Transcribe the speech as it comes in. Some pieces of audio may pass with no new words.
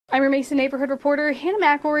I'm your Mason neighborhood reporter, Hannah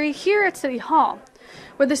McElroy, here at City Hall,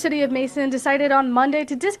 where the City of Mason decided on Monday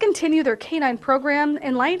to discontinue their K9 program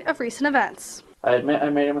in light of recent events. I admit I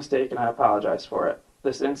made a mistake and I apologize for it.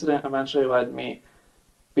 This incident eventually led to me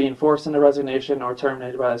being forced into resignation or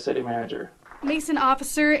terminated by the city manager. Mason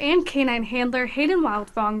officer and K9 handler Hayden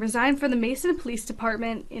Wildfong resigned from the Mason Police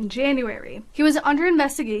Department in January. He was under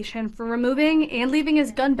investigation for removing and leaving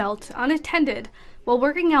his gun belt unattended while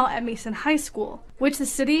working out at Mason High School, which the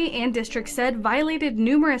city and district said violated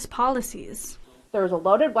numerous policies. There was a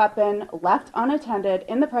loaded weapon left unattended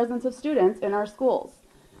in the presence of students in our schools.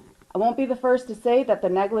 I won't be the first to say that the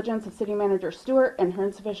negligence of City Manager Stewart and her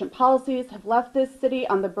insufficient policies have left this city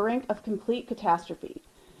on the brink of complete catastrophe.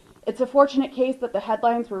 It's a fortunate case that the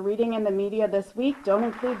headlines we're reading in the media this week don't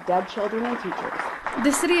include dead children and teachers.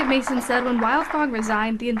 The City of Mason said when Wildfong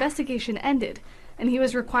resigned, the investigation ended, and he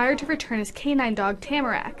was required to return his K9 dog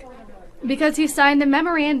Tamarack, because he signed a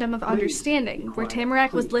memorandum of understanding where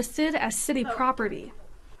Tamarack was listed as city property.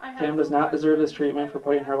 Tam does not deserve this treatment for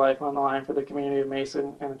putting her life on the line for the community of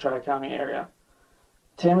Mason and the Tri-County area.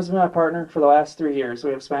 Tam has been my partner for the last 3 years.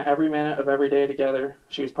 We have spent every minute of every day together.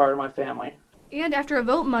 She was part of my family. And after a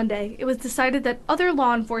vote Monday, it was decided that other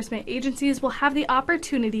law enforcement agencies will have the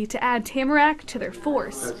opportunity to add Tamarack to their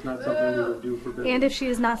force. That's not something we would do for business. And if she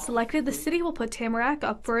is not selected, the city will put Tamarack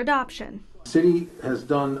up for adoption. The city has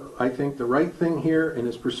done, I think, the right thing here and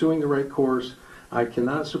is pursuing the right course. I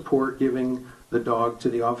cannot support giving the dog to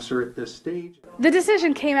the officer at this stage. The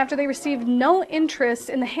decision came after they received no interest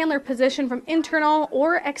in the handler position from internal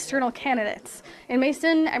or external candidates. In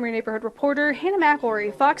Mason, I'm your neighborhood reporter, Hannah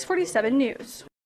McElroy, Fox 47 News.